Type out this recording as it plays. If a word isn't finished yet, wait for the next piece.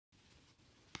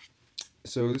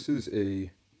So this is a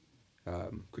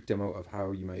quick demo of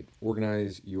how you might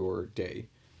organize your day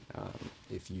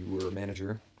if you were a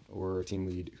manager or a team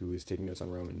lead who is taking notes on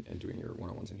Rome and doing your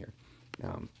one-on-ones in here.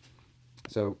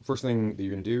 So first thing that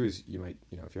you're going to do is you might,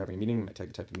 if you're having a meeting, you might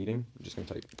type of meeting. I'm just going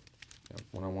to type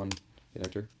one-on-one, hit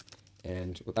enter.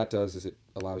 And what that does is it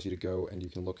allows you to go and you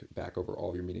can look back over all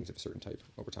of your meetings of a certain type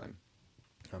over time.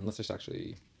 Let's just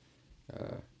actually,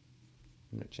 I'm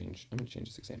going to change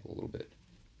this example a little bit.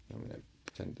 I'm going to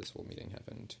pretend this whole meeting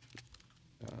happened.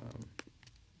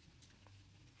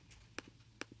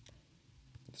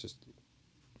 Let's just,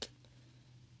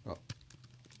 well,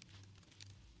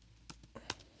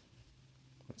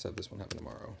 let's have this one happen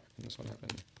tomorrow and this one happen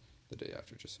the day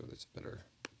after, just so it's better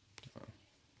defined.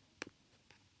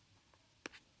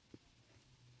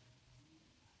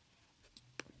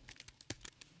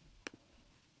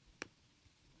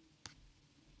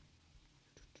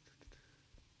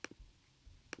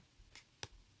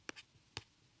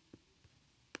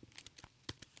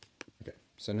 Okay,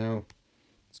 so now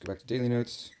let's go back to daily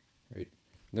notes. Right,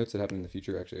 notes that happen in the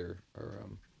future actually are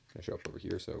going to show up over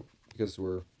here. So because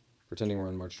we're pretending we're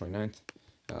on March 29th,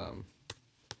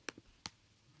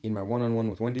 in my one-on-one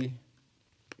with Wendy,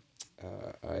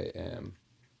 I am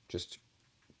just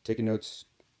taking notes.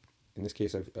 In this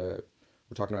case, we're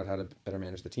talking about how to better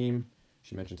manage the team.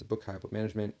 She mentions a book, High Output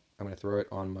Management. I'm going to throw it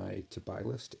on my to-buy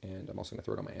list, and I'm also going to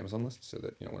throw it on my Amazon list so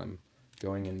that when I'm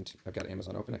going and I've got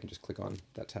Amazon open, I can just click on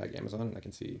that tag Amazon, and I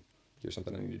can see here's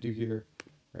something I need to do here,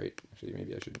 right? Actually,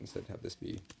 maybe I should instead have this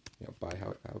be, buy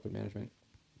High Output Management.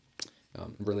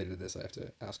 Related to this, I have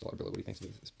to ask $Bill what he thinks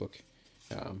of this book.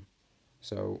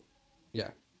 So yeah,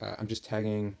 I'm just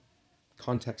tagging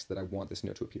context that I want this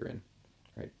note to appear in,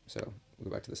 right? So we'll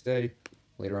go back to this day.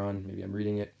 Later on, maybe I'm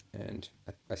reading it and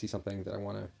I see something that I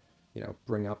want to,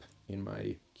 bring up in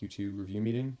my Q2 review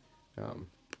meeting.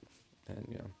 And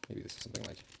maybe this is something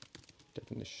like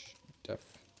def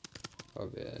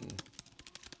of an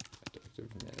effective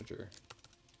manager.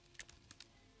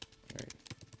 All right.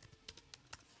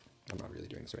 I'm not really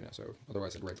doing this right now, so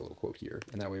otherwise I'd write the little quote here,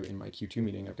 and that way in my Q2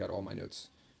 meeting I've got all my notes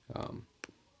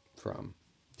from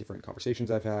different conversations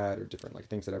I've had or different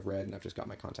things that I've read, and I've just got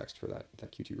my context for that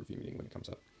Q2 review meeting when it comes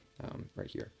up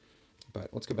right here.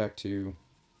 But let's go back to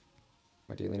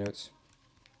my daily notes.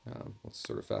 Let's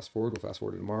sort of fast forward. We'll fast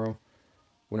forward to tomorrow.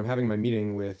 When I'm having my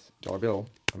meeting with Bill,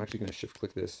 I'm actually going to shift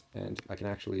click this, and I can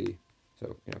actually,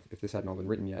 so if this hadn't all been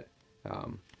written yet,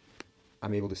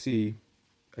 I'm able to see.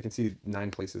 I can see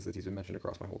 9 places that he's been mentioned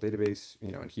across my whole database,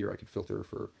 and here I could filter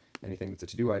for anything that's a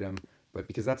to-do item, but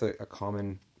because that's a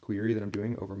common query that I'm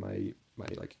doing over my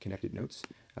connected notes,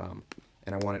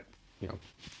 and I want it,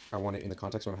 I want it in the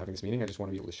context when I'm having this meeting, I just want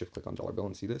to be able to shift click on $Bill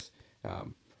and see this.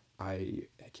 I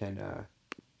can,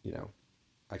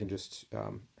 I can just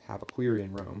have a query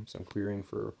in Rome, so I'm querying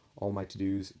for all my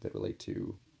to-dos that relate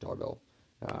to $Bill,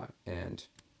 and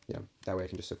that way I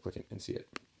can just shift click it and see it.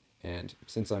 And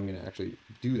since I'm going to actually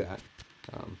do that,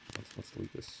 let's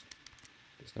delete this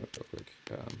note real quick.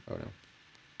 Oh no,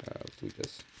 let's delete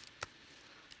this.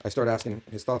 I start asking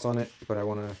his thoughts on it, but I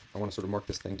want to sort of mark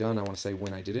this thing done. I want to say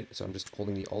when I did it, so I'm just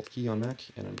holding the Alt key on Mac,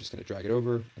 and I'm just going to drag it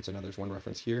over. And so now there's one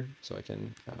reference here, so I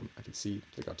can see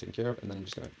that it got taken care of, and then I'm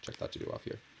just going to check that to do off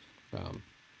here.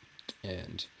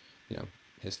 And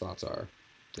his thoughts are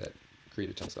that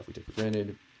create a ton of stuff we take for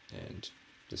granted, and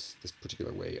this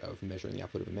particular way of measuring the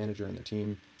output of a manager and their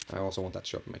team. I also want that to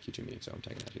show up in my Q2 meeting, so I'm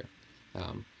tagging that here.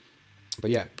 But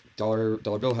yeah,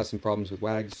 Bill has some problems with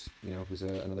Wags, who's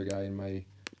another guy in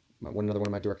another one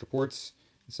of my direct reports.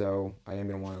 So I am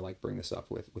going to want to bring this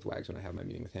up with Wags when I have my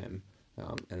meeting with him.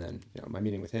 And then my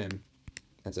meeting with him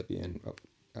ends up being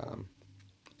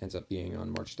on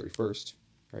March 31st,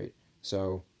 right?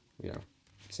 So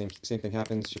same thing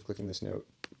happens. Just clicking this note.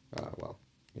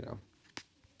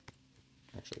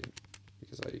 Actually,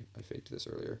 because I faked this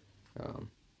earlier,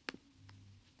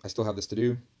 I still have this to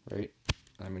do, right?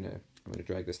 I'm gonna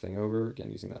drag this thing over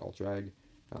again using that Alt drag.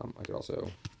 I could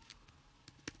also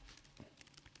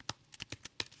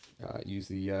use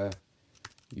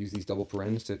these double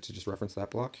parens to just reference that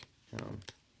block,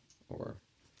 or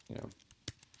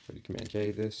if I do Command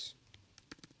K this,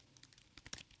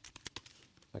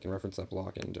 I can reference that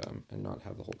block and not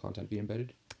have the whole content be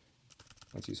embedded.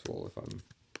 That's useful if I'm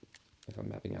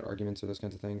mapping out arguments or those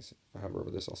kinds of things. If I hover over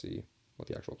this, I'll see what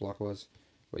the actual block was.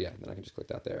 But yeah, then I can just click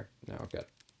that there. Now I've got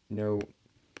no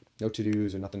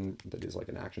to-dos or nothing that is like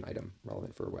an action item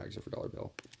relevant for Wags or for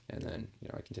Bill. And then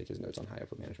I can take his notes on High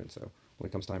Output Management. So when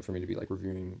it comes time for me to be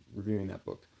reviewing that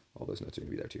book, all those notes are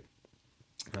going to be there too.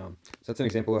 So that's an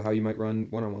example of how you might run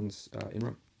one-on-ones in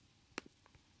Rome.